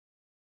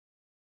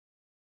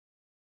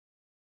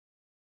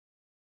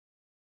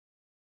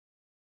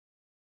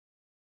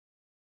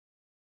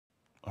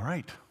All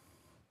right.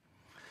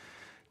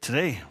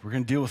 Today, we're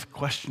going to deal with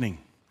questioning,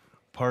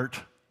 part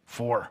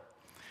 4.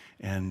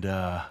 And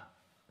I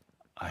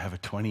have a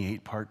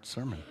 28-part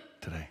sermon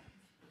today.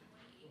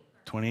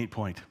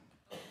 28-point.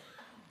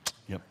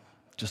 Yep.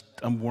 Just,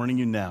 I'm warning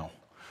you now.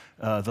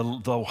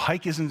 The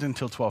hike isn't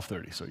until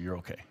 12:30, so you're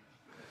okay.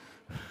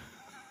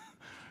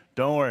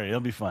 Don't worry, it'll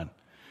be fun.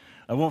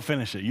 I won't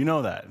finish it. You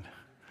know that.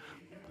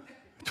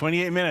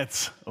 28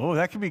 minutes. Oh,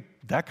 that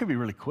could be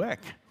really quick.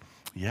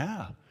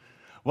 Yeah.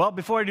 Well,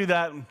 before I do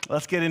that,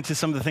 let's get into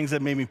some of the things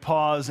that made me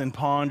pause and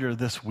ponder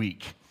this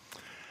week.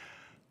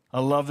 I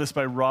love this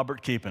by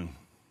Robert Capon.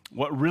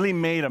 What really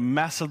made a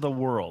mess of the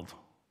world?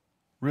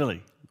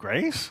 Really,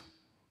 grace?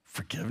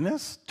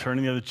 Forgiveness?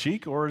 Turning the other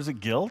cheek? Or is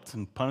it guilt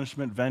and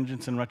punishment,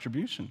 vengeance, and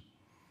retribution?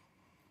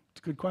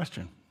 It's a good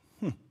question.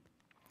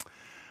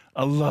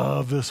 I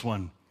love this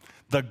one.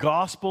 The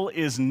gospel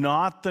is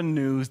not the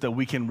news that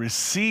we can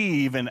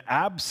receive an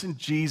absent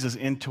Jesus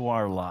into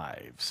our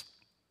lives.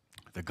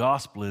 The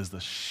gospel is the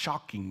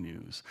shocking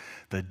news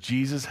that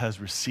Jesus has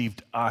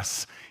received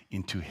us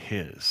into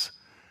his.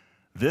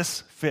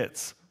 This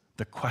fits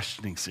the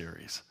questioning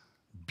series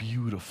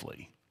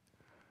beautifully.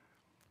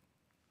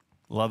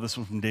 Love this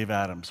one from Dave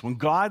Adams. When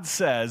God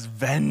says,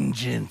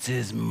 vengeance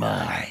is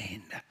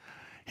mine,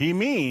 he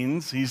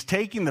means he's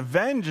taking the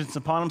vengeance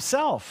upon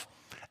himself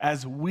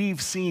as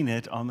we've seen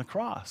it on the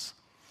cross.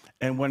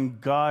 And when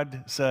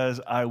God says,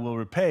 I will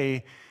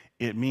repay,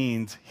 it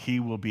means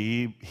he will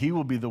be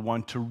the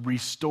one to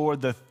restore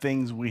the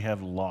things we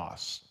have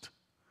lost.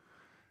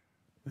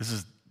 This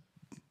is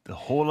the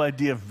whole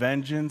idea of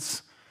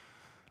vengeance.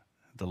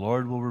 The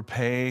Lord will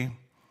repay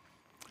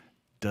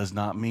does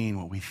not mean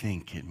what we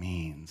think it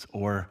means,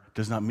 or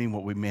does not mean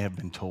what we may have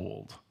been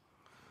told.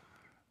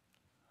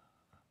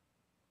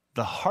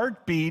 The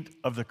heartbeat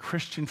of the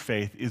Christian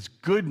faith is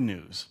good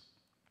news,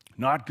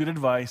 not good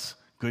advice,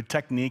 good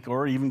technique,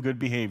 or even good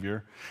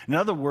behavior. In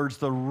other words,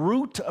 the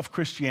root of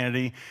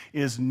Christianity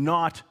is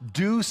not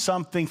do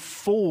something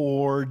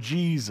for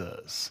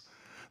Jesus.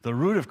 The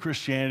root of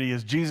Christianity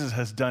is Jesus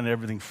has done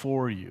everything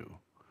for you.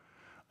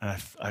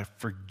 And I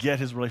forget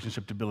his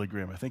relationship to Billy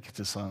Graham. I think it's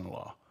his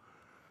son-in-law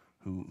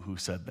who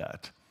said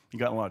that. He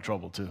got in a lot of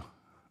trouble too.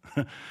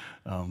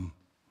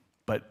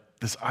 But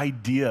this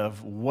idea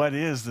of what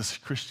is this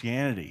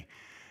Christianity?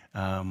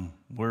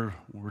 We're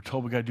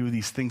told we got to do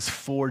these things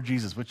for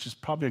Jesus, which is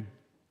probably a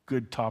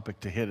good topic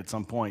to hit at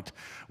some point.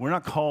 We're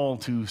not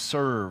called to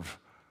serve.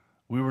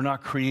 We were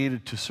not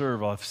created to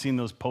serve. I've seen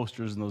those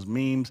posters and those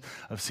memes.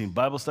 I've seen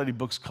Bible study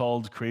books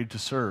called Created to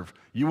Serve.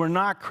 You were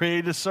not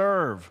created to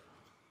serve.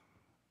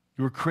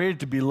 You were created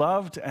to be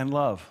loved and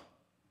love.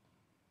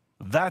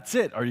 That's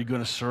it. Are you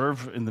going to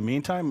serve in the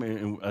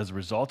meantime as a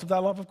result of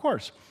that love? Of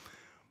course.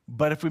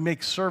 But if we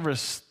make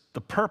service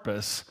the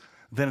purpose,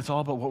 then it's all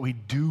about what we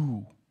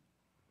do.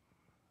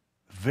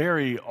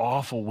 Very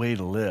awful way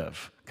to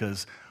live,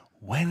 because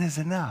when is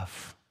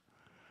enough?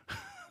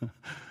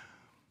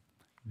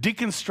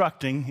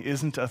 Deconstructing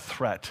isn't a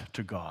threat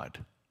to God.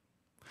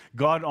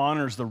 God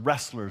honors the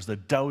wrestlers, the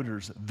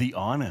doubters, the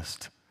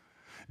honest.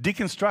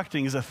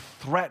 Deconstructing is a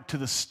threat to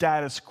the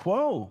status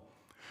quo,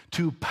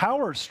 to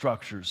power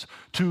structures,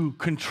 to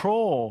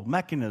control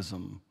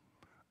mechanism.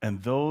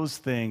 And those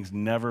things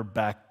never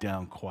back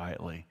down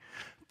quietly.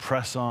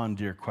 Press on,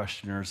 dear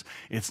questioners.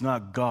 It's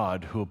not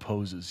God who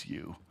opposes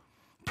you.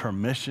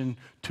 Permission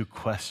to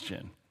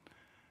question.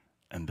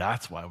 And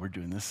that's why we're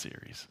doing this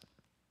series.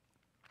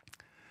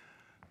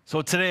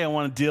 So today I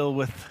want to deal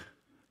with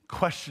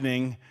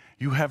questioning,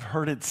 you have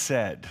heard it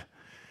said,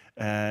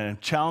 and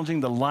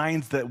challenging the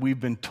lines that we've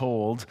been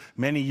told.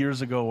 Many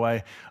years ago,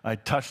 I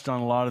touched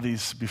on a lot of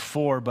these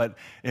before, but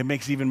it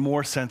makes even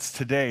more sense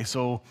today.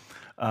 So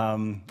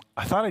I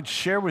thought I'd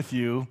share with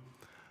you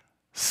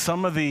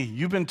some of the,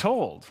 you've been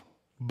told,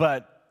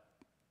 but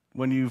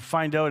when you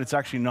find out it's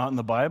actually not in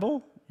the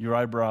Bible, your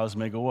eyebrows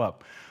may go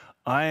up.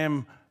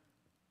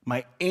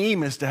 My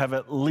aim is to have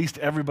at least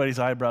everybody's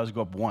eyebrows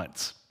go up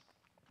once.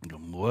 You go,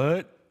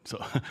 what?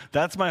 So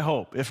that's my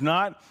hope. If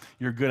not,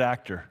 you're a good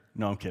actor.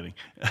 No, I'm kidding.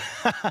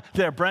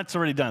 There, Brent's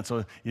already done,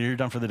 so you're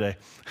done for the day.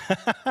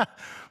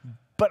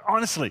 But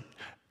honestly,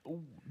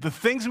 the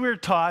things we were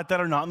taught that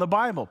are not in the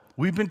Bible,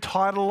 we've been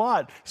taught a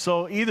lot.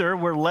 So either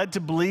we're led to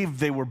believe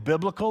they were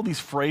biblical, these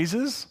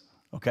phrases,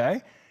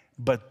 okay,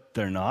 but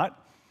they're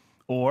not,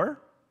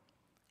 or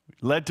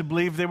led to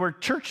believe they were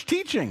church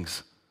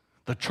teachings.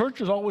 The church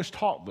has always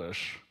taught this.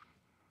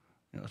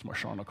 You know, it's my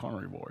Sean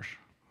O'Connery voice.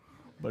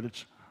 But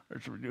it's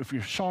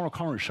if Sean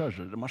O'Connery says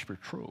it, it must be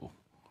true.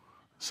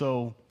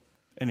 So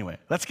anyway,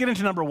 let's get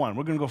into number one.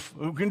 We're going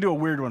to do a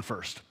weird one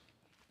first.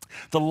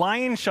 The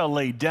lion shall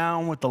lay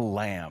down with the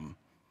lamb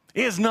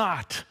is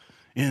not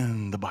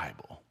in the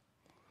Bible.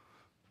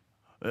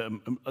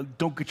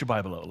 Don't get your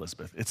Bible out,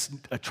 Elizabeth.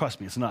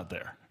 Trust me, it's not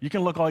there. You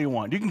can look all you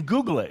want. You can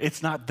Google it.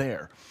 It's not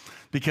there.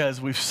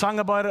 Because we've sung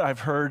about it.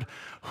 I've heard,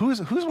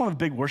 who's one of the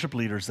big worship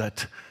leaders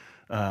that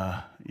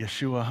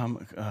Yeshua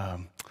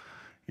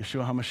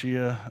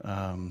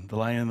HaMashiach, the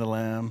Lion and the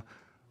Lamb,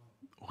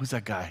 who's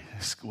that guy?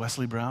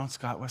 Wesley Brown?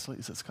 Scott Wesley?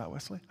 Is it Scott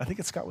Wesley? I think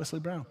it's Scott Wesley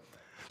Brown.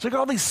 So you got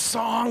all these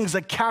songs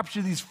that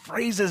capture these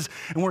phrases,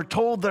 and we're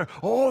told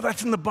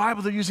that's in the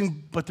Bible. They're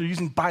using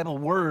Bible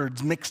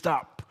words mixed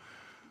up.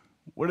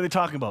 What are they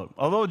talking about?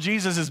 Although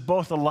Jesus is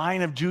both the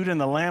Lion of Judah and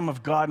the Lamb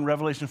of God in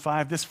Revelation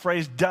 5, this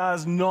phrase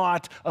does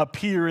not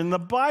appear in the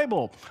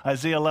Bible.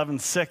 Isaiah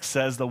 11:6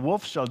 says, the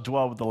wolf shall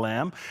dwell with the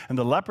lamb, and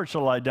the leopard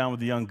shall lie down with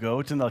the young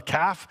goat, and the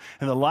calf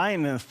and the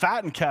lion and the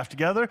fattened calf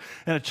together,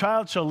 and a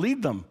child shall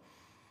lead them.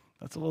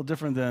 That's a little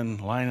different than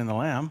lion and the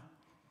lamb.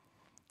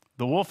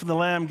 The wolf and the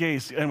lamb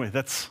gaze. Anyway,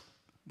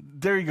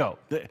 there you go.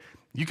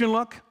 You can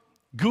look.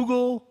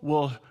 Google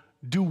will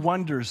do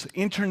wonders.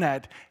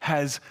 Internet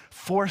has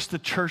forced the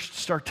church to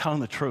start telling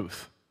the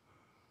truth.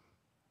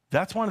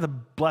 That's one of the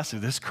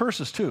blessings. There's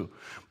curses too.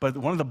 But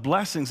one of the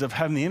blessings of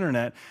having the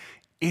internet,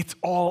 it's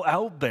all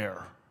out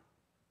there.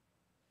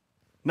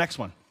 Next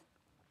one.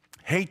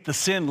 Hate the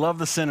sin, love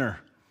the sinner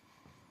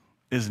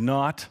is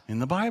not in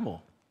the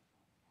Bible.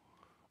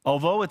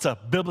 Although it's a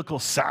biblical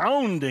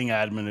sounding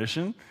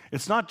admonition,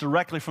 it's not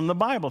directly from the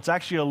Bible. It's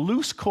actually a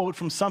loose quote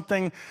from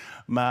something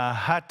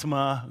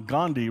Mahatma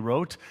Gandhi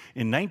wrote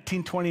in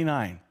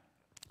 1929.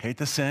 Hate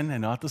the sin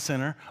and not the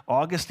sinner.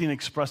 Augustine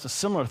expressed a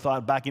similar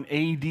thought back in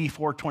AD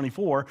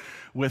 424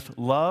 with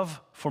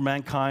love for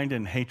mankind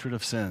and hatred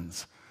of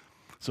sins.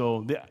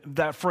 So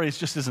that phrase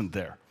just isn't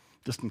there,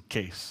 just in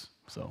case.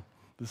 So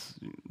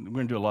we're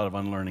going to do a lot of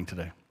unlearning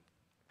today.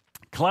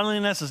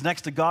 Cleanliness is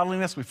next to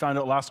godliness. We found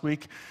out last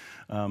week.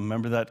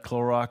 Remember that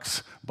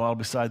Clorox bottle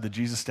beside the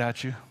Jesus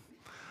statue?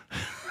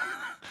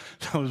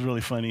 That was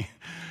really funny.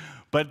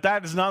 But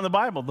that is not in the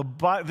Bible.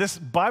 This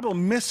Bible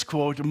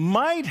misquote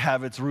might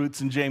have its roots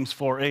in James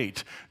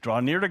 4:8. Draw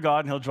near to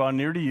God, and he'll draw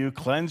near to you.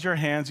 Cleanse your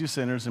hands, you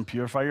sinners, and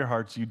purify your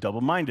hearts, you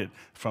double-minded,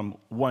 from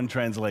one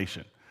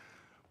translation.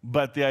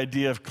 But the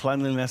idea of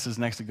cleanliness is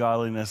next to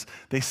godliness.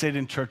 They say it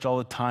in church all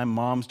the time.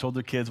 Moms told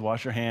their kids,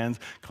 wash your hands.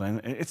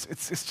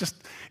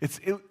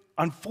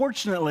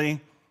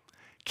 Unfortunately,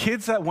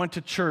 kids that went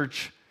to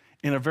church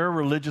in a very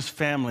religious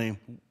family,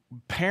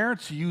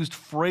 parents used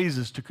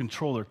phrases to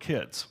control their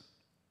kids,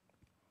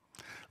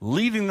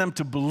 leading them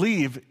to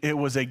believe it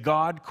was a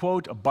God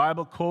quote, a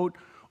Bible quote,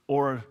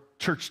 or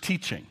church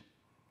teaching.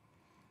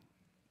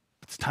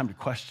 It's time to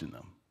question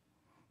them.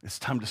 It's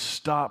time to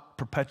stop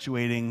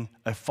perpetuating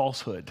a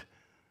falsehood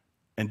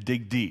and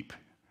dig deep.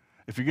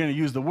 If you're going to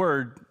use the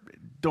word,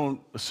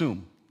 don't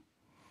assume.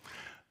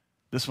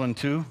 This one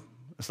too,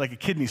 it's like a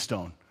kidney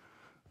stone.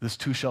 This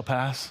too shall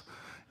pass,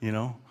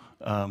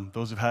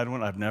 Those who've had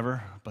one, I've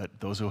never, but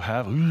those who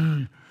have,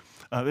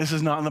 this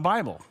is not in the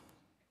Bible.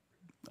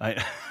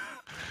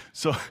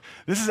 So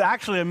this is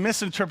actually a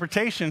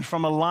misinterpretation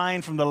from a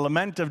line from the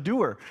Lament of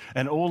Duer,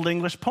 an Old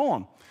English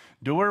poem.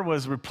 Duer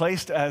was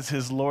replaced as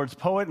his Lord's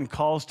poet and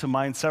calls to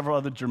mind several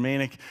other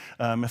Germanic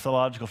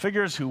mythological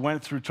figures who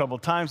went through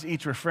troubled times.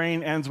 Each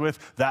refrain ends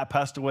with, that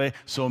passed away,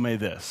 so may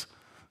this.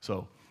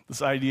 So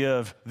this idea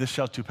of this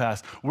shall too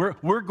pass.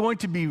 We're going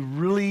to be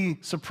really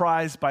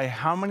surprised by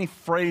how many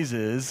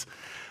phrases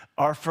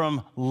are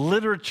from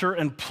literature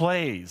and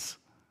plays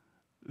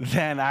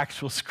than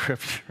actual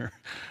scripture.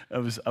 I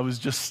was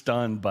just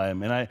stunned by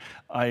them. And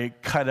I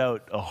cut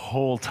out a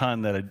whole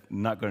ton that I'm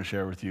not going to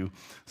share with you.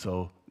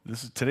 So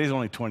today's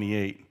only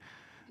 28.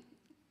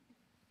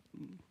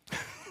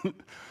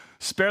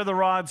 Spare the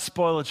rod,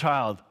 spoil a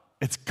child.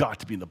 It's got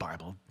to be in the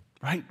Bible,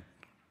 right?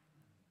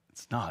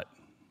 It's not.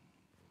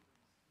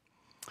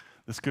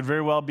 This could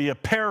very well be a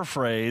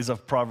paraphrase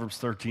of Proverbs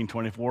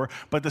 13:24,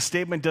 but the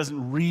statement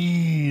doesn't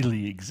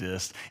really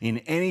exist in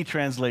any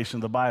translation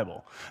of the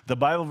Bible. The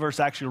Bible verse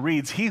actually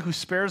reads, he who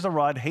spares the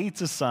rod hates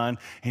his son,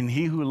 and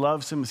he who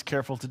loves him is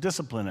careful to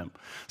discipline him.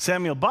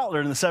 Samuel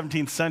Butler, in the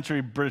 17th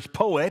century British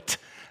poet,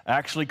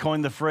 actually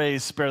coined the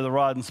phrase, spare the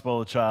rod and spoil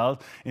the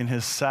child, in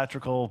his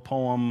satirical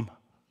poem,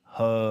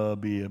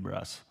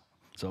 Hudibras.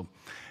 So,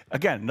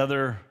 again,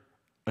 another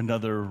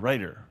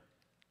writer,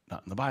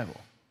 not in the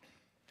Bible.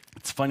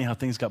 It's funny how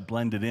things got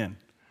blended in.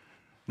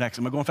 Next,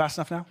 am I going fast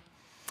enough now?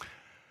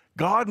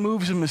 God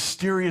moves in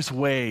mysterious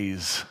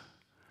ways.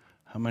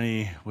 How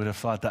many would have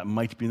thought that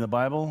might be in the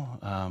Bible?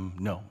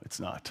 No,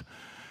 it's not.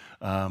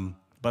 By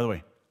the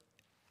way,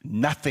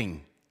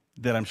 nothing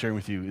that I'm sharing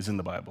with you is in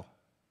the Bible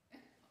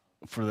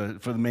for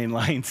the main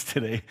lines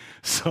today.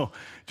 So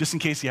just in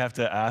case you have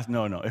to ask,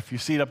 no. If you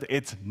see it up there,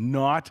 it's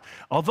not.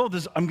 Although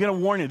I'm going to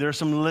warn you, there are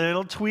some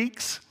little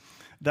tweaks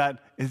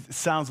that it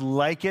sounds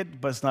like it,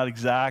 but it's not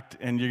exact,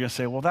 and you're going to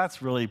say, well,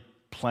 that's really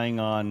playing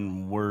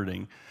on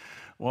wording.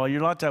 Well,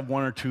 you're allowed to have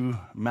 1 or 2,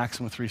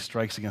 maximum 3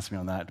 strikes against me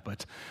on that,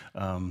 but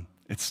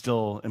it's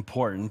still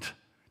important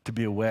to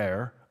be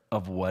aware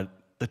of what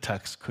the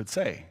text could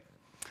say.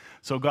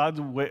 So God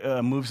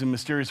moves in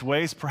mysterious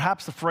ways.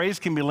 Perhaps the phrase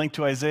can be linked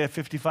to Isaiah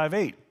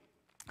 55:8.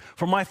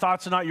 For my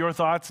thoughts are not your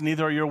thoughts,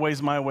 neither are your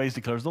ways my ways,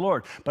 declares the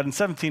Lord. But in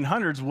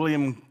 1700s,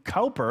 William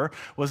Cowper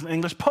was an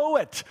English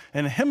poet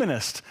and a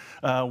hymnist.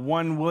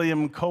 One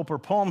William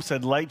Cowper poem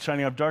said, light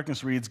shining out of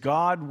darkness reads,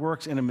 God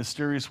works in a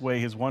mysterious way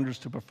his wonders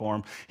to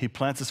perform. He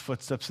plants his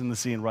footsteps in the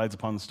sea and rides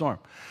upon the storm.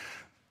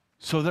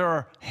 So there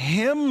are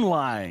hymn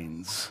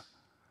lines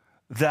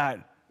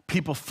that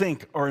people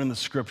think are in the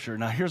scripture.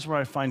 Now, here's where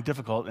I find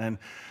difficult, and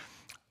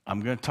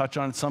I'm going to touch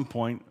on at some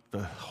point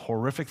the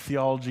horrific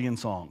theology in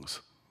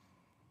songs.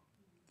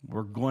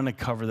 We're going to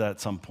cover that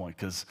at some point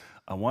because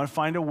I want to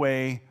find a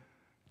way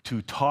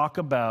to talk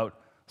about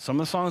some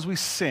of the songs we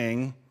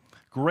sing,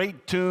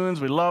 great tunes,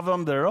 we love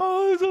them,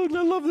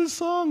 I love this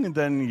song, and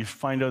then you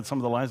find out some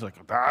of the lines like,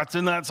 that's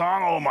in that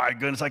song, oh my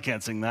goodness, I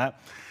can't sing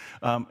that.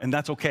 And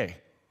that's okay,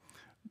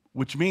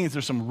 which means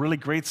there's some really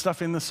great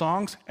stuff in the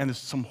songs, and there's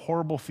some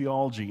horrible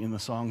theology in the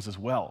songs as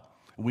well.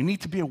 We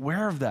need to be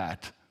aware of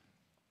that.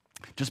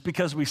 Just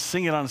because we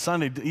sing it on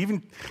Sunday,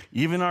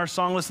 even our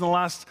song list in the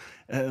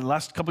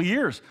last couple of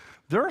years,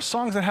 there are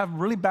songs that have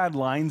really bad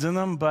lines in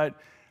them, but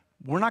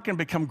we're not going to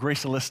become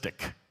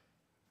gracialistic.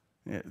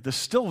 There's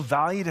still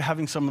value to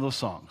having some of those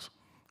songs.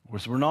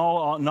 We're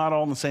not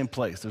all in the same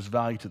place. There's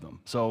value to them.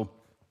 So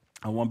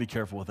I want to be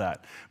careful with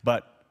that.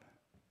 But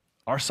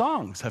our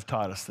songs have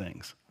taught us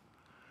things.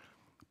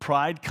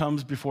 Pride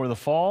comes before the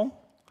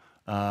fall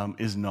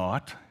is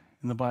not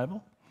in the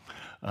Bible.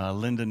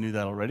 Linda knew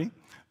that already.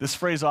 This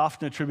phrase,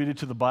 often attributed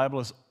to the Bible,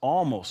 is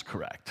almost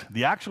correct.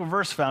 The actual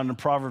verse found in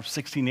Proverbs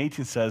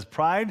 16:18 says,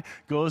 pride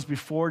goes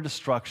before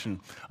destruction,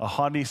 a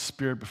haughty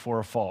spirit before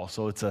a fall.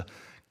 So it's a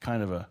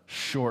kind of a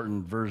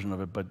shortened version of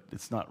it, but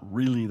it's not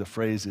really, the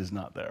phrase is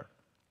not there.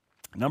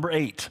 Number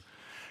 8,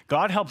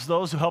 God helps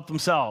those who help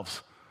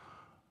themselves.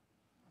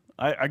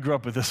 I grew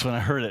up with this when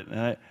I heard it,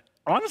 and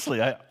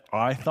honestly,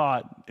 I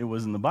thought it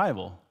was in the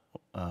Bible,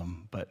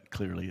 but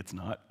clearly it's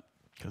not,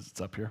 because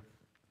it's up here.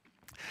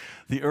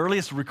 The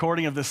earliest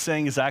recording of this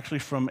saying is actually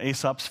from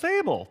Aesop's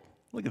fable.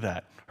 Look at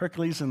that.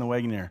 Hercules and the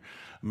wagoner.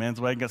 A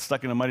man's wagon got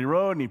stuck in a muddy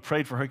road, and he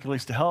prayed for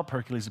Hercules to help.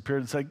 Hercules appeared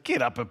and said,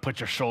 get up and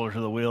put your shoulder to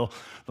the wheel.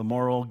 The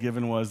moral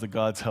given was the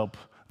gods help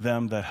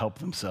them that help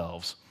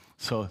themselves.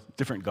 So,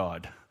 different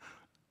God.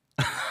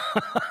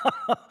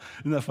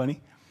 Isn't that funny?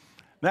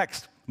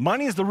 Next,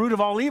 money is the root of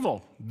all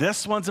evil.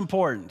 This one's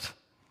important.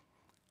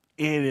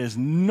 It is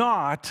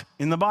not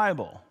in the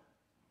Bible.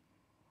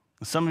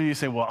 Some of you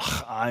say, well,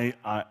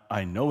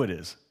 I know it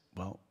is.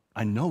 Well,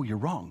 I know you're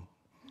wrong.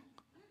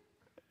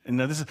 And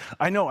now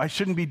I know I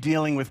shouldn't be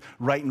dealing with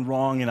right and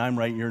wrong, and I'm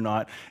right and you're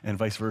not, and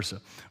vice versa.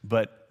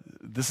 But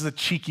this is a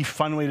cheeky,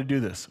 fun way to do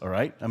this, all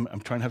right? I'm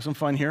trying to have some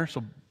fun here,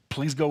 so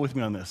please go with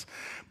me on this.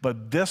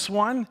 But this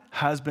one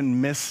has been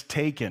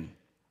mistaken.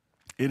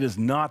 It is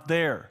not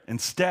there.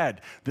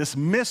 Instead, this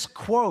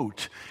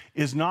misquote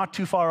is not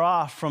too far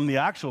off from the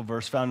actual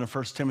verse found in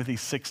 1 Timothy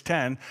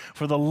 6:10.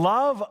 For the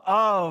love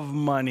of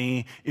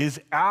money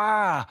is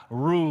a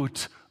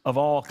root of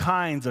all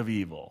kinds of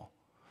evil.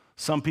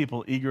 Some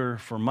people eager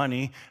for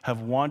money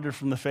have wandered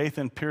from the faith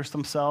and pierced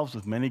themselves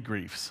with many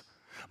griefs.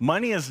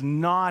 Money is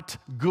not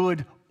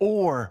good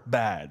or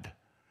bad.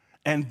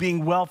 And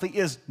being wealthy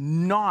is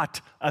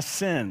not a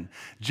sin.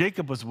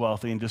 Jacob was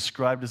wealthy and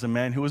described as a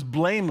man who was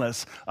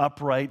blameless,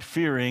 upright,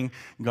 fearing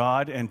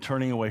God, and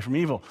turning away from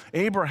evil.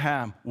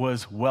 Abraham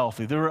was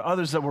wealthy. There were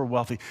others that were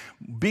wealthy.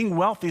 Being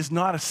wealthy is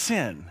not a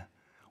sin.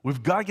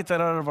 We've got to get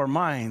that out of our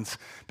minds,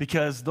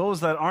 because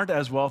those that aren't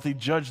as wealthy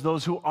judge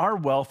those who are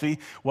wealthy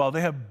while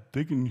they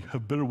can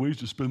have better ways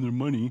to spend their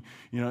money,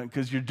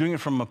 because you're doing it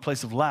from a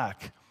place of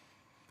lack.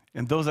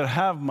 And those that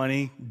have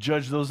money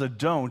judge those that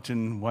don't,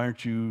 and why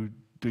aren't you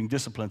doing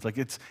disciplines? Like,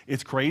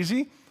 it's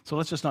crazy, so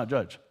let's just not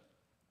judge.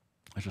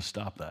 Let's just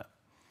stop that.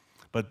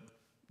 But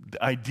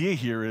the idea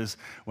here is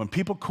when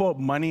people quote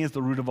money is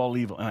the root of all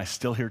evil, and I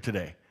still hear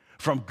today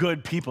from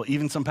good people,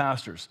 even some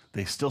pastors,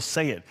 they still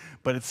say it,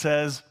 but it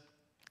says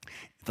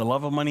the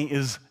love of money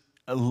is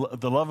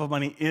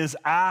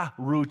a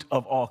root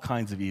of all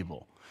kinds of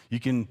evil. You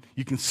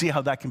can see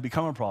how that can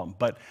become a problem,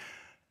 but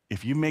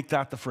if you make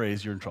that the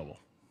phrase, you're in trouble.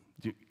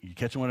 You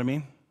catching what I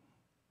mean?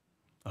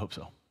 I hope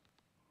so.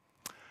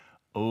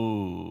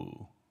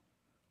 Oh,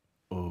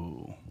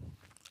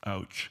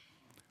 ouch.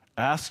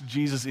 Ask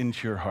Jesus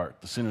into your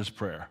heart, the sinner's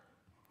prayer,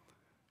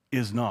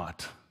 is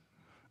not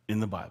in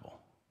the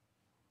Bible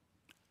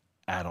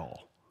at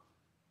all.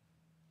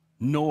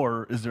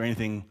 Nor is there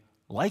anything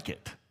like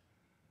it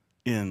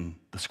in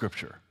the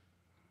Scripture.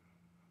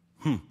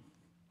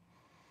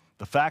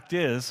 The fact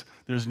is,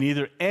 there's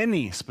neither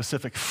any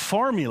specific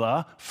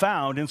formula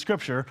found in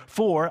Scripture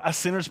for a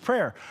sinner's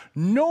prayer,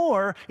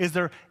 nor is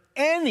there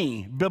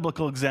any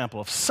biblical example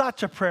of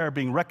such a prayer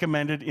being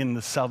recommended in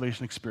the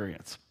salvation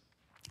experience.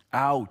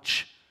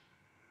 Ouch.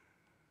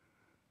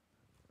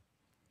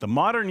 The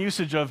modern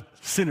usage of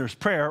sinner's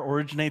prayer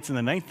originates in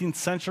the 19th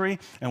century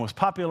and was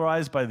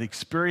popularized by the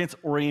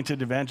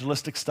experience-oriented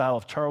evangelistic style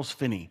of Charles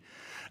Finney.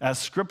 As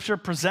Scripture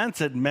presents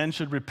it, men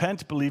should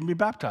repent, believe, and be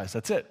baptized.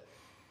 That's it.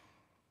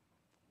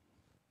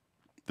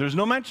 There's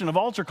no mention of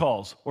altar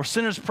calls or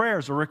sinner's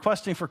prayers or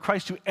requesting for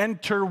Christ to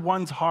enter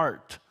one's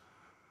heart.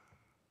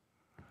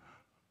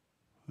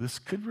 This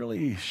could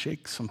really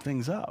shake some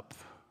things up,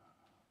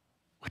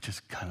 which is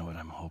kind of what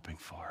I'm hoping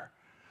for,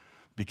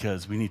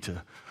 because we need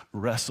to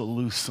wrestle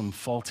loose some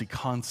faulty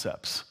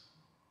concepts,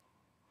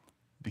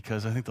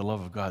 because I think the love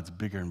of God's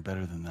bigger and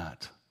better than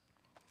that.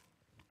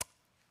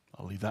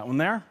 I'll leave that one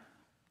there.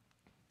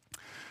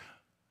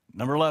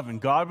 Number 11,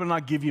 God will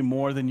not give you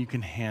more than you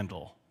can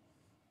handle.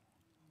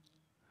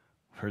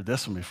 Heard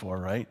this one before,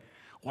 right?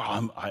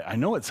 Well, I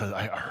know it says,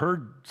 I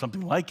heard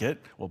something like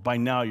it. Well, by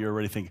now you're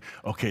already thinking,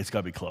 okay, it's got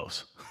to be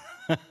close,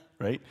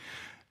 right?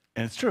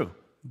 And it's true,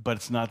 but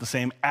it's not the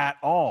same at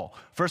all.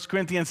 1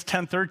 Corinthians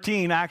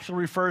 10:13 actually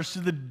refers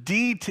to the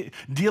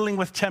dealing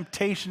with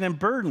temptation and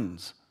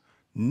burdens,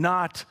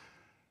 not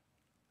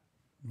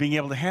being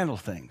able to handle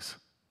things.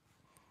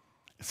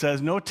 It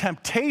says, no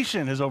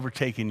temptation has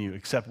overtaken you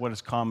except what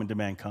is common to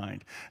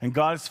mankind. And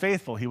God is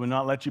faithful. He will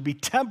not let you be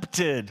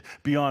tempted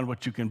beyond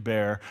what you can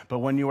bear. But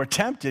when you are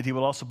tempted, he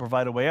will also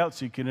provide a way out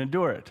so you can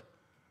endure it.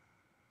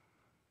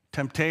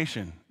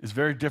 Temptation is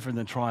very different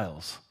than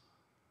trials.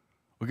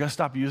 We've got to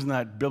stop using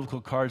that biblical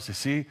card to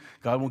see,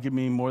 God won't give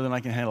me more than I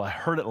can handle. I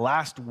heard it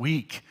last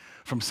week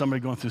from somebody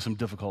going through some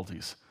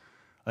difficulties.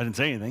 I didn't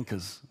say anything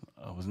because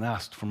I wasn't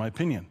asked for my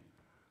opinion,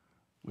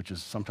 which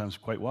is sometimes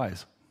quite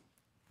wise.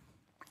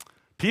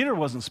 Peter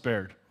wasn't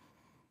spared.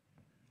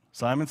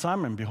 Simon,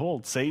 Simon,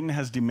 behold, Satan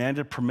has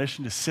demanded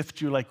permission to sift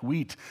you like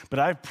wheat, but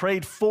I've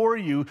prayed for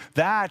you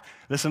that,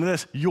 listen to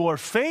this, your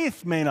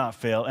faith may not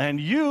fail,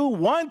 and you,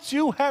 once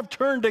you have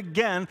turned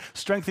again,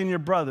 strengthen your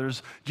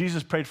brothers.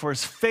 Jesus prayed for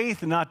his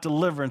faith, not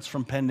deliverance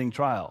from pending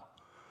trial.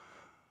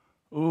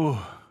 Ooh,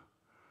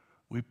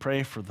 we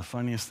pray for the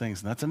funniest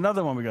things, and that's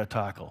another one we got to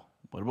tackle.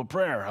 What about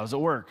prayer? How's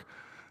it work?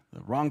 The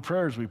wrong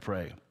prayers we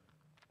pray.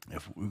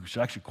 If we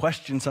should actually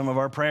question some of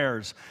our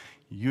prayers,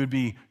 you'd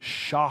be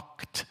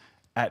shocked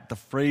at the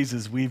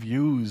phrases we've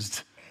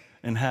used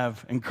and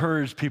have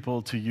encouraged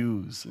people to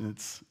use. And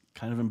it's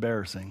kind of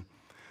embarrassing.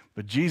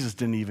 But Jesus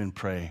didn't even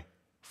pray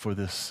for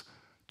this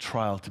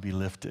trial to be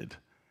lifted.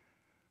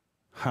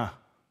 Oh,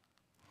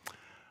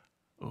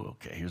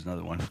 okay, here's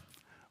another one.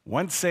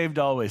 Once saved,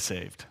 always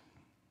saved.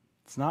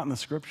 It's not in the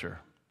scripture.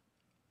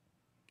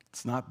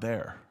 It's not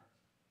there.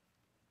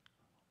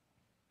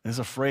 It's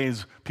a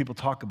phrase people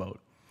talk about.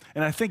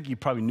 And I think you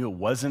probably knew it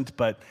wasn't,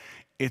 but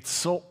it's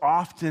so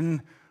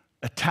often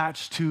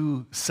attached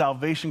to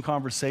salvation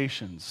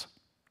conversations.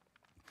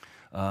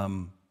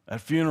 At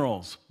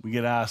funerals, we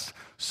get asked,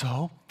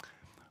 so,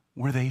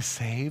 were they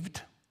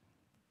saved?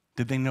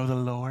 Did they know the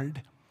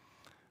Lord?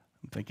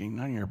 I'm thinking,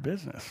 none of your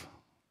business.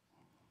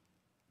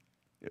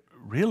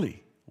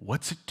 Really,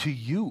 what's it to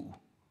you?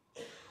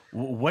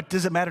 What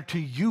does it matter to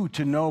you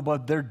to know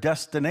about their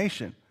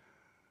destination?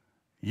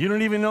 You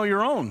don't even know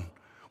your own.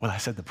 Well, I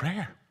said the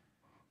prayer.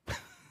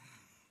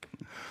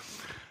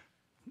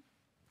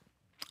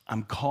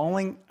 I'm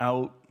calling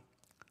out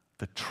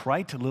the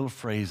trite little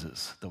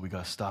phrases that we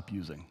got to stop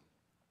using.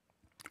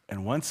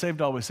 And once saved,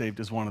 always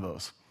saved is one of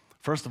those.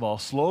 First of all,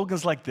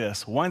 slogans like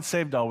this, once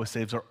saved, always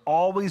saved, are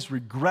always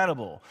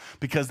regrettable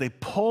because they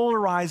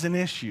polarize an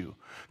issue,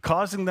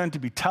 causing them to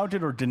be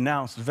touted or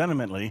denounced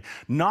vehemently,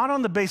 not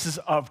on the basis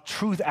of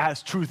truth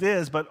as truth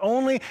is, but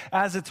only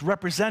as it's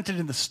represented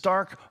in the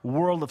stark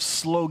world of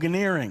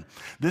sloganeering.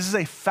 This is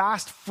a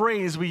fast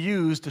phrase we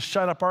use to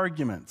shut up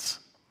arguments.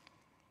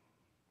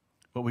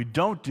 What we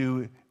don't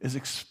do is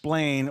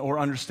explain or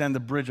understand the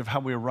bridge of how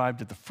we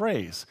arrived at the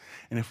phrase.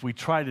 And if we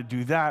try to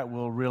do that,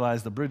 we'll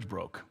realize the bridge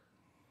broke.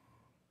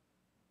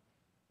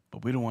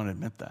 But we don't want to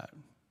admit that.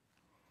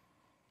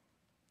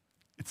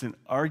 It's an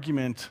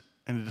argument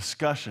and a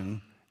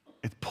discussion.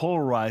 It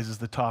polarizes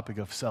the topic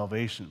of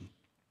salvation,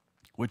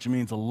 which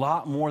means a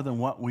lot more than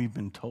what we've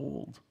been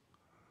told.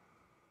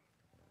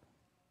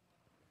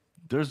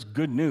 There's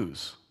good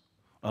news.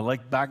 I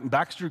like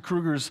Baxter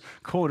Kruger's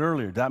quote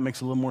earlier. That makes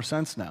a little more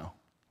sense now.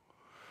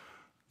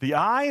 The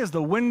eye is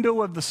the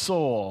window of the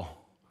soul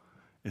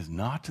is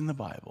not in the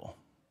Bible.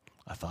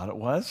 I thought it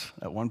was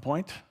at one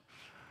point,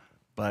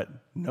 but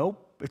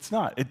nope, it's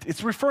not.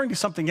 It's referring to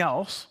something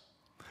else,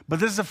 but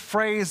this is a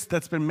phrase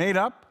that's been made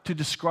up to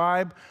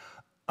describe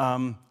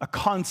a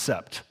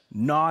concept,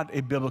 not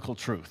a biblical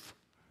truth.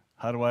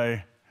 How do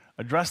I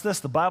address this?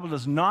 The Bible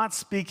does not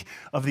speak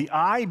of the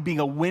eye being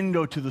a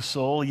window to the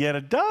soul, yet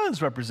it does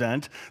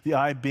represent the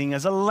eye being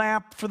as a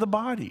lamp for the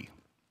body.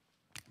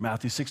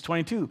 Matthew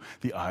 6:22,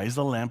 the eye is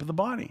the lamp of the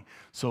body.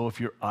 So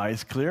if your eye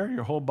is clear,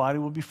 your whole body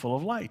will be full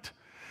of light.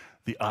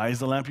 The eye is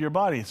the lamp of your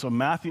body. So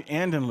Matthew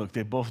and in Luke,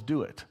 they both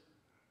do it.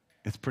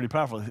 It's pretty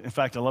powerful. In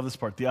fact, I love this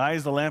part. The eye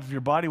is the lamp of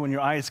your body. When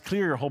your eye is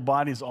clear, your whole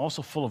body is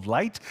also full of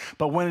light.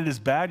 But when it is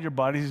bad, your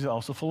body is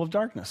also full of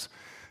darkness.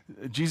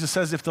 Jesus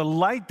says, if the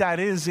light that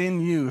is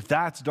in you, if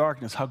that's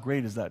darkness, how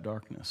great is that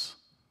darkness?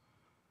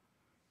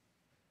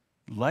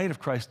 The light of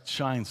Christ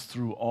shines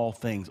through all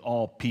things,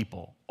 all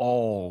people,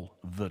 all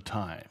the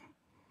time.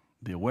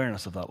 The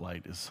awareness of that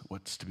light is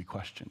what's to be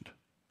questioned.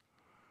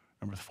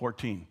 Number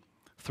 14,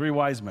 3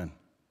 wise men.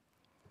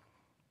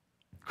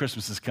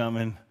 Christmas is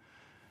coming,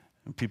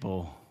 and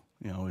people,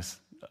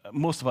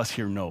 most of us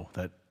here know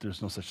that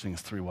there's no such thing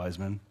as 3 wise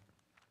men.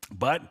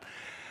 But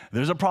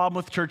there's a problem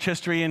with church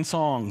history and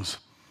songs,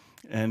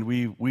 and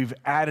we've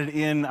added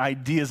in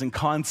ideas and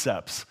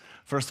concepts.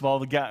 First of all,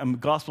 the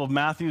Gospel of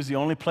Matthew is the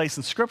only place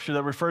in Scripture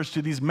that refers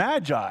to these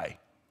magi.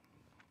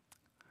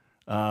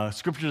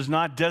 Scripture does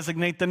not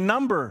designate the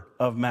number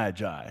of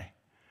magi.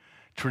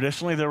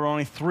 Traditionally, there were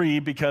only 3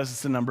 because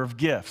it's the number of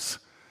gifts,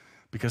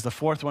 because the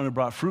 4th one who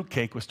brought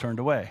fruitcake was turned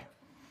away.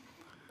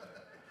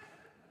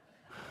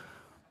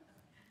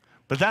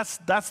 But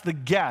that's the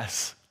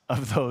guess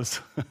of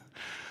those.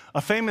 A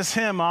famous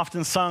hymn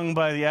often sung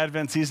by the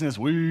Advent season is,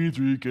 "We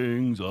 3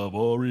 kings of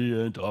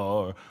Orient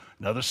are."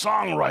 Another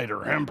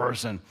songwriter, hymn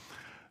person.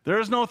 There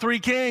is no 3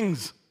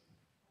 kings.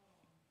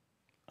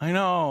 I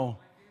know.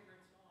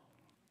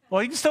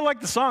 Well, you can still like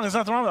the song. There's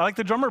nothing wrong with it. I like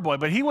the drummer boy,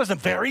 but he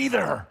wasn't there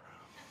either.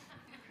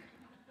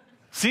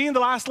 See the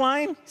last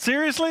line?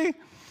 Seriously?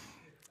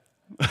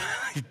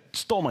 He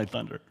stole my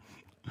thunder.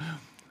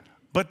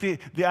 But the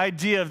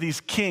idea of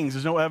these kings,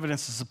 there's no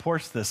evidence to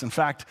support this. In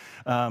fact,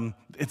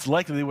 it's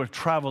likely they would have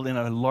traveled in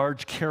a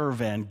large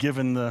caravan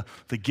given the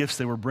gifts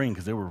they were bringing,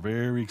 because they were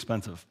very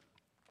expensive.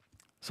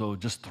 So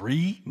just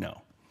 3?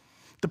 No.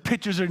 The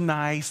pictures are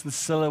nice, the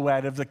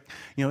silhouette of the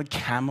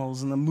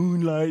camels and the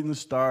moonlight and the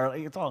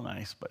starlight. It's all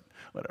nice, but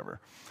whatever.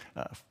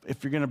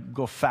 If you're going to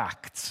go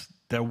facts,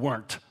 there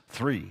weren't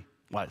 3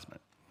 wise men.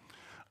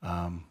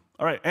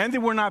 All right, and they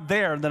were not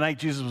there the night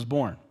Jesus was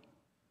born.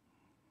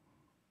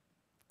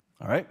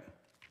 All right?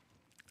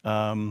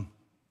 And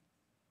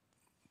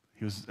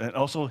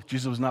also,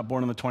 Jesus was not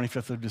born on the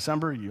 25th of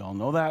December. You all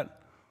know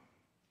that.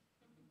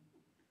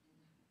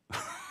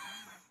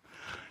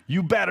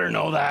 You better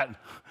know that.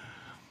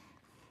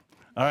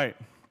 All right.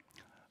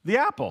 The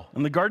apple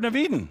in the Garden of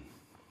Eden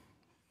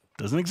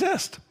doesn't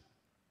exist.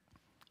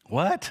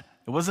 What?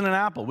 It wasn't an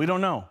apple. We don't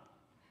know.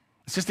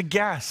 It's just a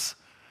guess.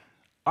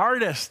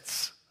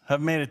 Artists have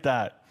made it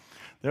that.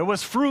 There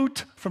was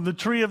fruit from the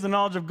tree of the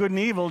knowledge of good and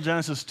evil,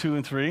 Genesis 2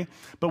 and 3,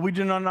 but we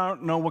do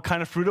not know what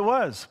kind of fruit it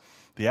was.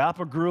 The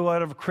apple grew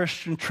out of a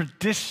Christian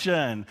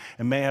tradition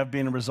and may have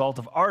been a result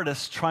of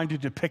artists trying to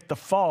depict the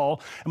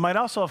fall. It might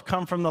also have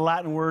come from the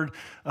Latin word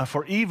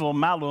for evil,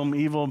 malum,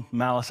 evil,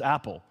 malice,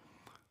 apple.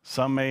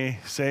 Some may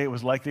say it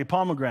was likely a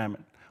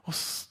pomegranate. Well,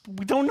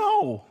 we don't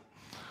know.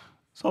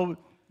 So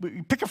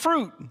pick a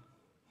fruit.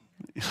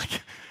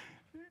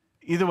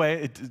 Either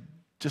way,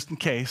 just in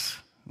case,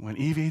 when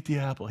Eve ate the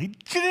apple, he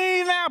didn't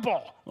eat an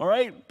apple, all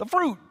right? The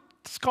fruit.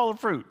 Just call it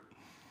fruit.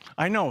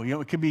 I know,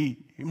 it could be,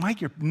 Mike,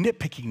 you're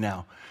nitpicking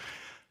now.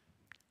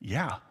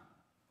 Yeah.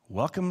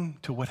 Welcome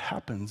to what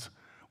happens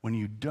when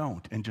you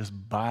don't and just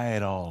buy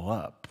it all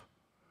up.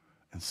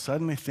 And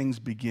suddenly things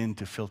begin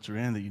to filter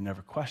in that you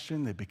never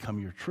questioned. They become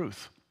your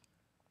truth.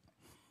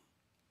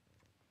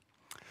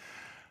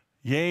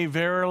 Yea,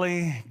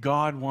 verily,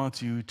 God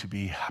wants you to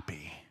be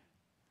happy.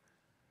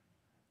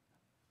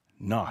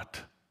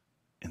 Not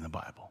in the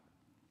Bible.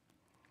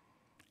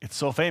 It's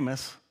so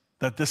famous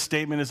that this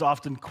statement is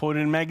often quoted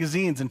in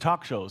magazines and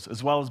talk shows,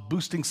 as well as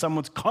boosting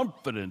someone's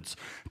confidence,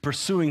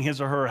 pursuing his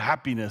or her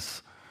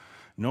happiness.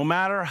 No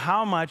matter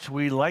how much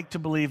we like to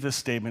believe this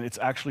statement, it's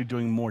actually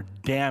doing more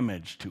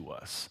damage to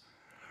us.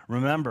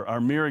 Remember,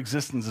 our mere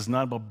existence is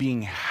not about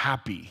being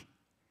happy.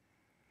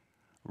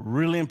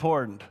 Really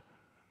important.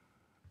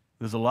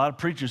 There's a lot of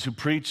preachers who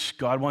preach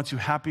God wants you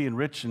happy and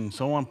rich and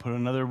so on, put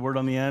another word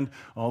on the end,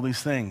 all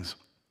these things.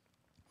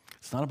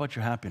 It's not about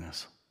your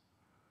happiness.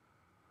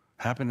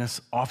 Happiness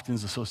often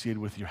is associated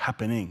with your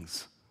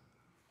happenings.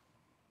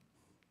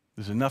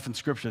 There's enough in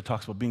Scripture that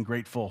talks about being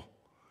grateful,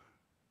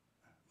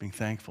 being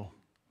thankful.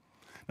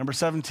 Number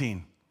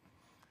 17,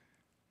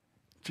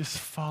 just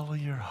follow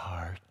your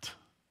heart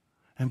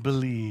and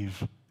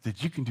believe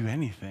that you can do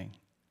anything.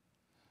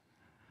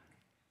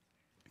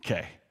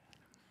 Okay,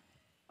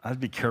 I'd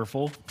be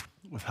careful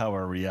with how I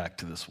react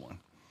to this one.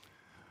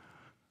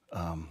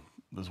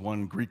 There's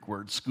one Greek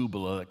word,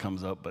 skubala, that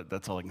comes up, but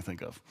that's all I can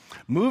think of.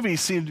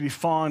 Movies seem to be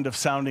fond of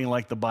sounding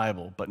like the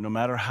Bible, but no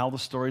matter how the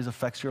stories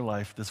affects your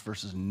life, this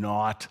verse is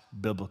not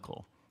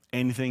biblical.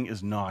 Anything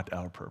is not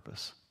our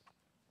purpose.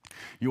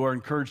 You are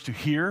encouraged to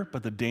hear,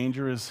 but the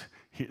danger is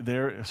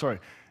there.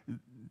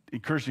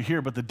 Encouraged to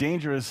hear, but the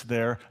danger is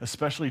there,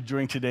 especially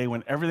during today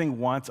when everything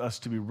wants us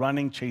to be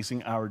running,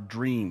 chasing our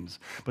dreams.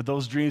 But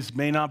those dreams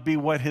may not be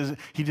what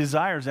he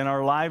desires, and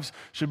our lives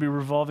should be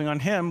revolving on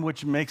him,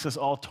 which makes us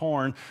all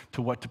torn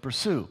to what to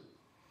pursue.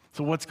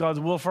 So what's God's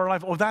will for our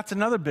life? Oh, that's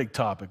another big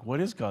topic. What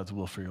is God's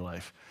will for your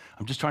life?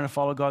 I'm just trying to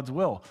follow God's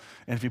will.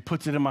 And if he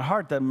puts it in my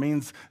heart, that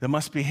means it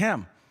must be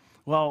him.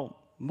 Well,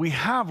 we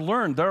have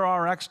learned there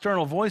are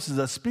external voices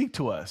that speak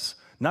to us.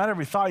 Not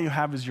every thought you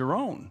have is your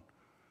own.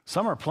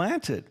 Some are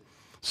planted.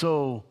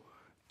 So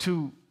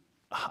to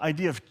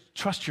idea of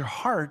trust your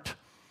heart,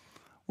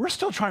 we're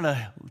still trying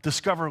to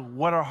discover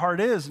what our heart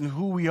is and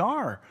who we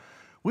are.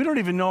 We don't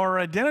even know our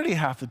identity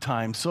half the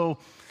time. So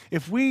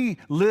if we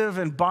live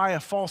and buy a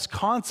false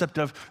concept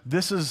of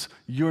this is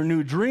your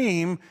new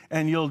dream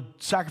and you'll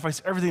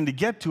sacrifice everything to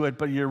get to it,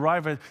 but you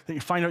arrive at that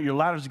you find out your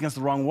ladder's against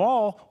the wrong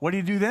wall, what do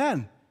you do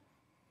then?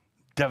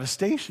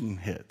 Devastation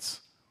hits.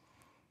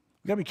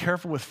 We've got to be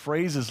careful with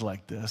phrases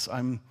like this.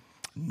 I'm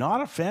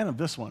not a fan of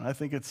this one. I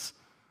think it's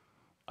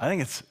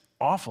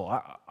awful.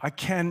 I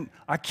can't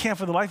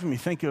for the life of me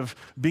think of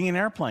being an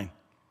airplane.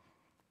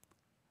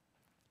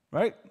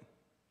 Right?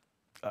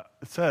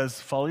 it says,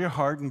 follow your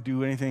heart and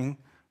do anything.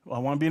 Well, I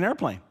want to be an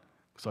airplane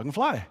so I can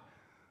fly.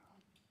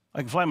 I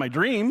can fly my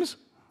dreams,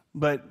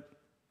 but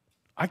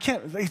I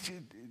can't.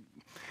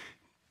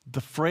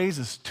 The phrase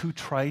is too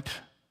trite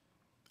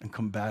and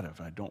combative,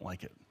 and I don't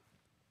like it.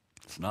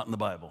 It's not in the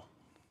Bible.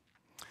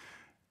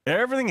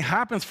 Everything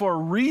happens for a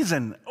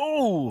reason.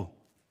 Oh,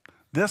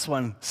 this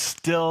one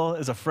still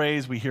is a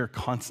phrase we hear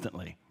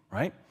constantly,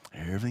 right?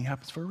 Everything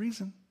happens for a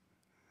reason.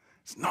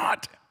 It's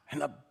not in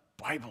the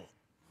Bible.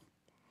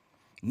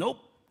 Nope,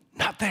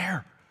 not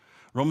there.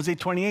 Romans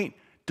 8:28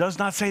 does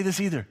not say this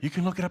either. You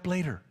can look it up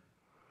later.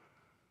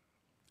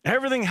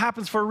 Everything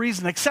happens for a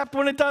reason, except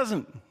when it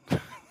doesn't.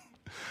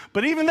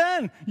 But even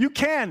then, you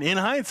can, in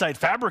hindsight,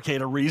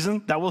 fabricate a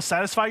reason that will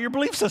satisfy your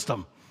belief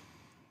system.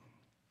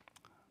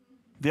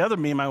 The other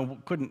meme I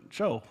couldn't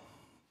show.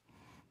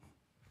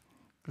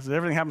 Because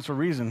everything happens for a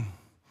reason,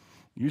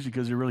 usually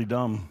because you're really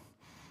dumb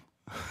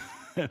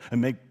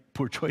and make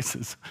poor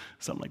choices,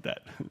 something like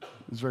that. It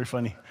was very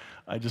funny.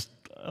 I just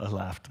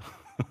laughed.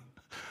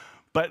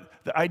 But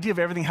the idea of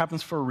everything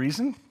happens for a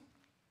reason,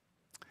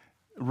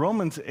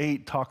 Romans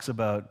 8 talks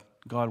about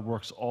God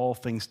works all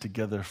things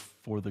together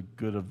for the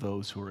good of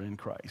those who are in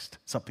Christ,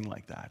 something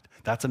like that.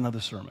 That's another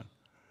sermon.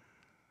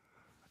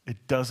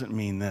 It doesn't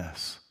mean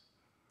this.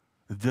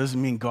 It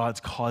doesn't mean God's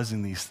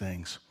causing these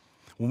things.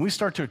 When we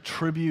start to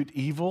attribute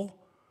evil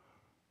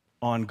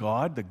on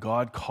God, that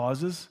God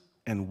causes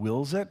and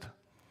wills it,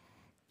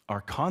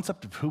 our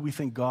concept of who we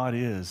think God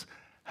is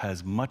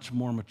has much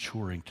more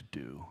maturing to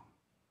do.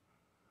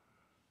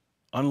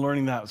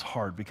 Unlearning that was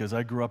hard because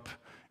I grew up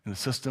in a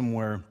system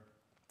where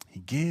he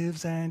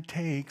gives and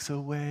takes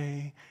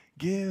away,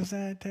 gives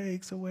and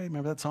takes away.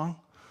 Remember that song?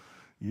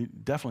 You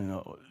definitely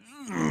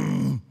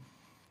know.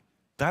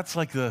 That's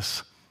like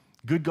this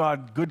good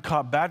God, good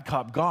cop, bad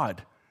cop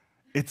God.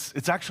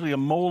 It's actually a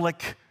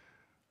Moloch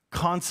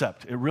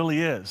concept. It really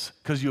is.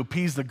 Because you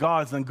appease the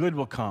gods, then good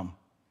will come.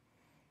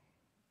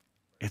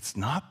 It's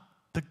not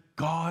the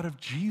God of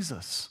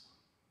Jesus.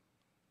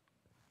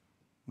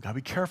 We've got to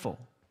be careful.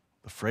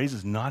 The phrase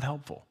is not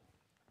helpful.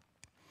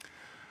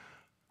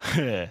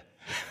 I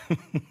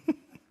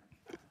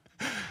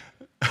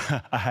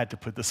had to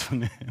put this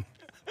one in.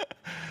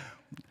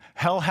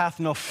 Hell hath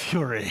no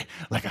fury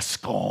like a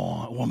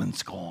woman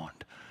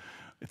scorned.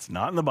 It's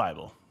not in the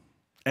Bible.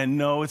 And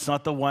no, it's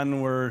not the one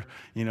where,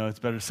 it's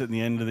better to sit in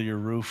the end of your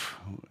roof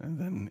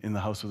than in the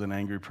house with an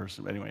angry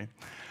person. But anyway,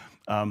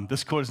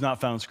 this quote is not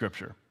found in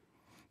Scripture.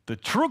 The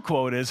true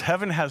quote is,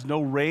 heaven has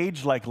no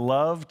rage like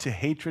love to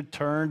hatred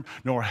turned,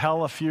 nor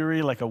hell a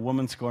fury like a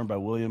woman scorned, by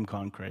William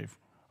Congreve.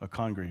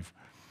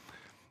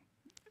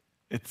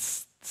 It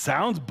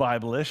sounds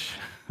Bible-ish,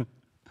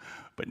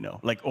 but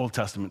no, like Old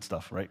Testament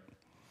stuff, right?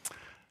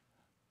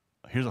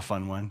 Here's a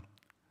fun one.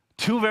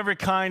 2 of every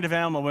kind of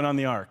animal went on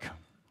the ark.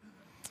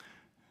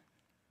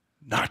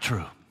 Not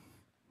true.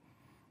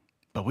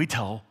 But we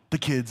tell the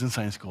kids in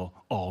science school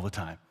all the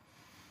time.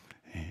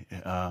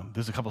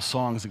 There's a couple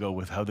songs that go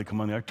with how they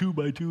come on the ark, 2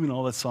 by 2 and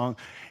all that song.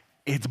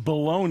 It's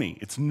baloney.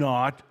 It's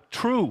not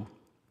true.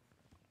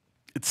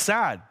 It's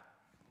sad.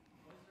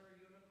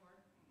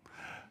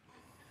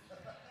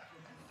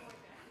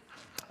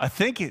 I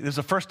think it was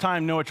the first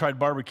time Noah tried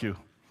barbecue.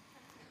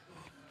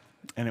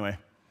 Anyway.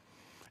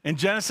 In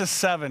Genesis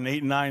 7, 8,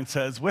 and 9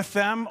 says, with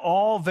them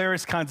all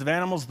various kinds of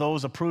animals,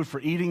 those approved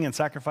for eating and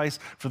sacrifice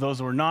for those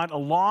who were not,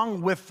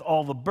 along with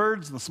all the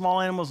birds and the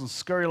small animals and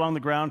scurry along the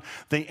ground,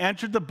 they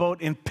entered the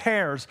boat in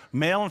pairs,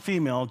 male and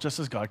female, just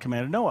as God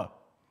commanded Noah.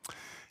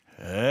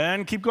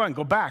 And keep going,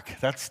 go back.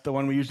 That's the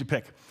one we usually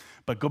pick.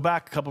 But go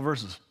back a couple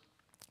verses.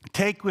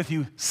 Take with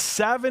you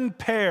 7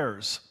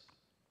 pairs,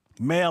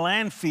 male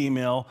and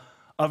female,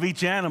 of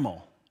each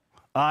animal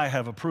I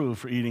have approved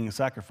for eating and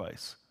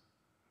sacrifice.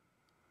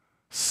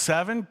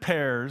 7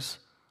 pairs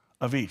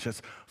of each.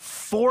 That's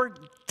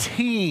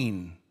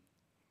 14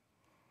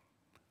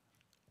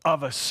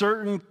 of a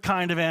certain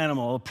kind of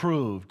animal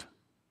approved.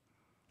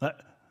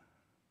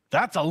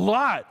 That's a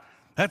lot.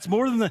 That's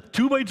more than the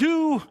 2 by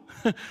 2.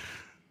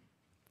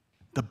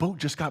 The boat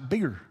just got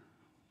bigger.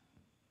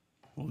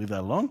 We'll leave that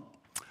alone.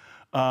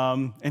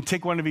 And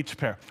take 1 of each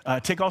pair.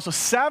 Take also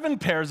 7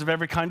 pairs of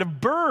every kind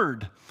of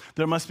bird.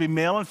 There must be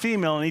male and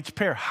female in each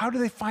pair. How do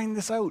they find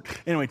this out?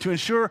 Anyway, to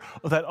ensure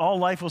that all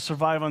life will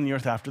survive on the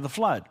earth after the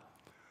flood.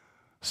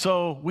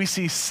 So we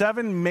see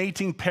 7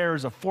 mating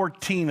pairs of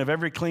 14 of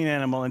every clean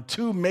animal and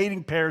 2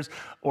 mating pairs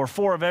or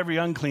 4 of every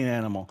unclean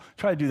animal.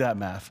 Try to do that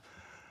math.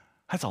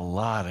 That's a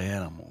lot of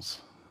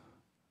animals.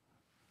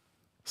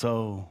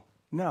 So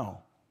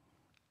no,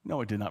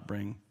 it did not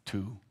bring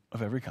 2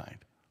 of every kind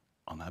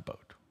on that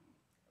boat.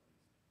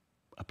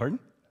 Pardon?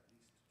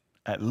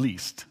 At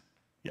least,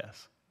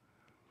 yes.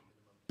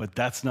 But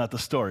that's not the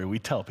story we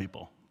tell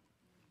people.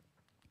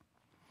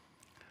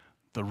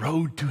 The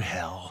road to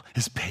hell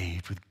is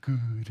paved with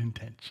good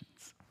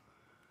intentions.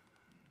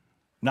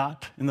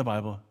 Not in the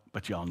Bible,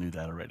 but you all knew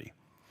that already.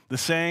 The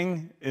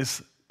saying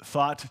is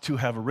thought to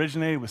have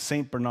originated with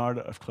St. Bernard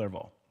of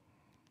Clairvaux.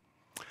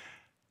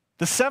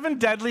 The 7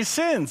 deadly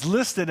sins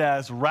listed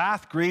as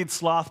wrath, greed,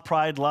 sloth,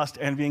 pride, lust,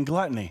 envy, and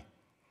gluttony.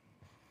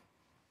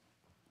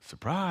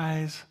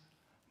 Surprise,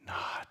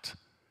 not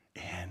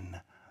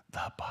in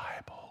the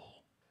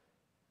Bible.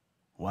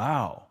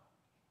 Wow.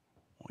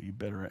 Well, you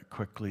better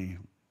quickly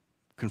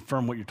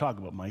confirm what you're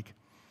talking about, Mike.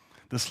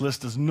 This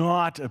list does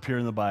not appear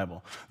in the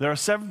Bible. There are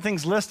 7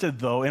 things listed,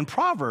 though, in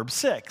Proverbs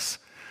 6.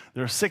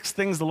 There are 6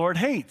 things the Lord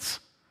hates.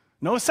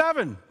 No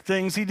 7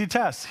 things he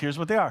detests. Here's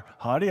what they are: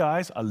 haughty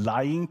eyes, a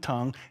lying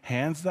tongue,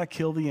 hands that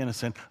kill the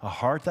innocent, a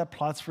heart that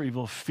plots for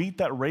evil, feet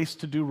that race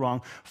to do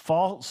wrong,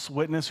 false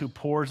witness who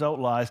pours out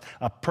lies,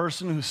 a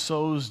person who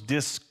sows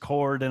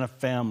discord in a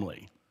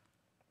family.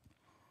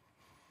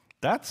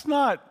 That's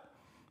not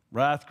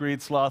wrath,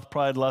 greed, sloth,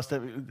 pride, lust.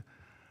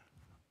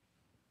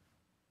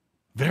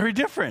 Very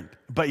different.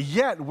 But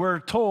yet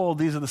we're told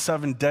these are the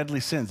 7 deadly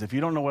sins. If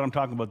you don't know what I'm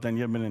talking about, then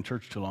you haven't been in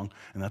church too long,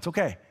 and that's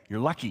okay. You're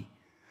lucky.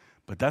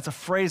 But that's a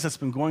phrase that's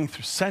been going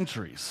through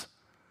centuries.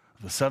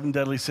 The 7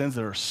 deadly sins,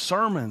 there are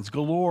sermons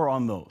galore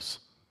on those.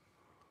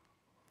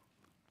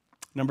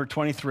 Number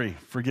 23,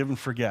 forgive and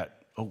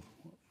forget. Oh,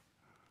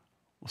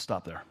 we'll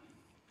stop there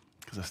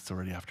because it's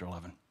already after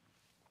 11.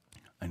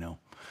 I know.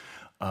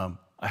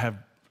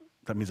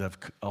 That means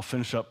I'll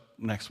finish up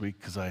next week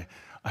because I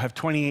have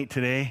 28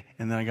 today,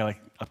 and then I got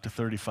like up to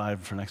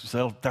 35 for next week.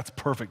 So that's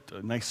perfect,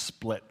 a nice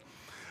split.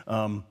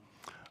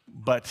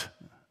 But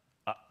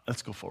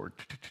let's go forward.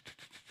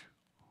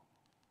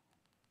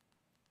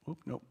 Oop,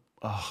 nope.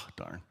 Oh,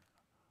 darn.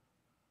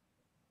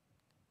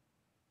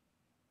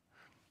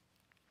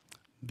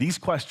 These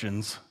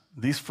questions,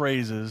 these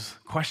phrases,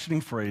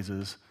 questioning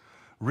phrases,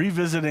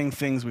 revisiting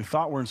things we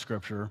thought were in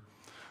Scripture,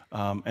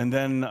 and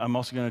then I'm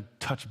also going to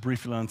touch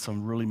briefly on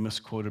some really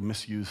misquoted,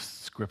 misused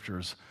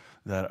scriptures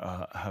that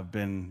have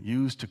been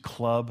used to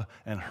club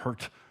and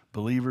hurt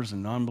believers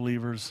and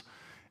non-believers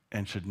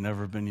and should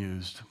never have been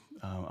used.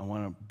 I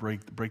want to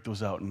break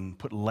those out and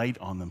put light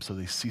on them so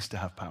they cease to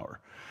have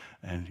power,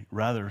 and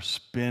rather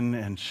spin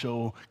and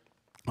show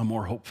a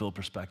more hope-filled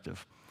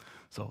perspective.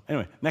 So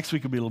anyway, next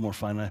week will be a little more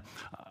fun.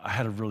 I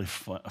had a really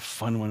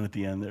fun one at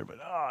the end there, but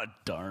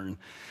darn.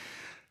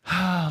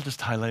 I'll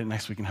just highlight it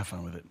next week and have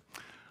fun with it.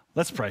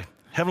 Let's pray.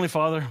 Heavenly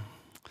Father,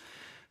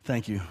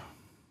 thank you.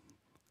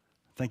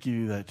 Thank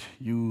you that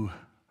you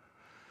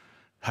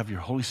have your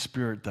Holy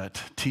Spirit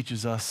that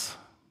teaches us,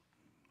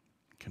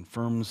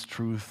 confirms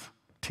truth,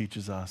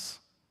 teaches us.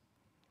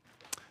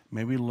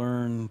 May we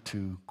learn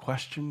to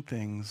question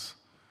things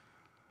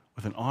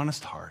with an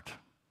honest heart,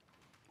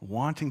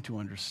 wanting to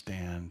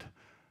understand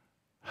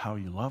how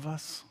you love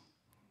us,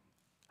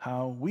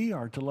 how we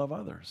are to love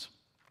others,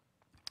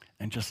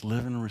 and just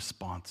live in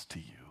response to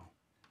you.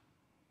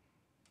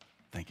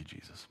 Thank you,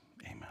 Jesus.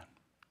 Amen.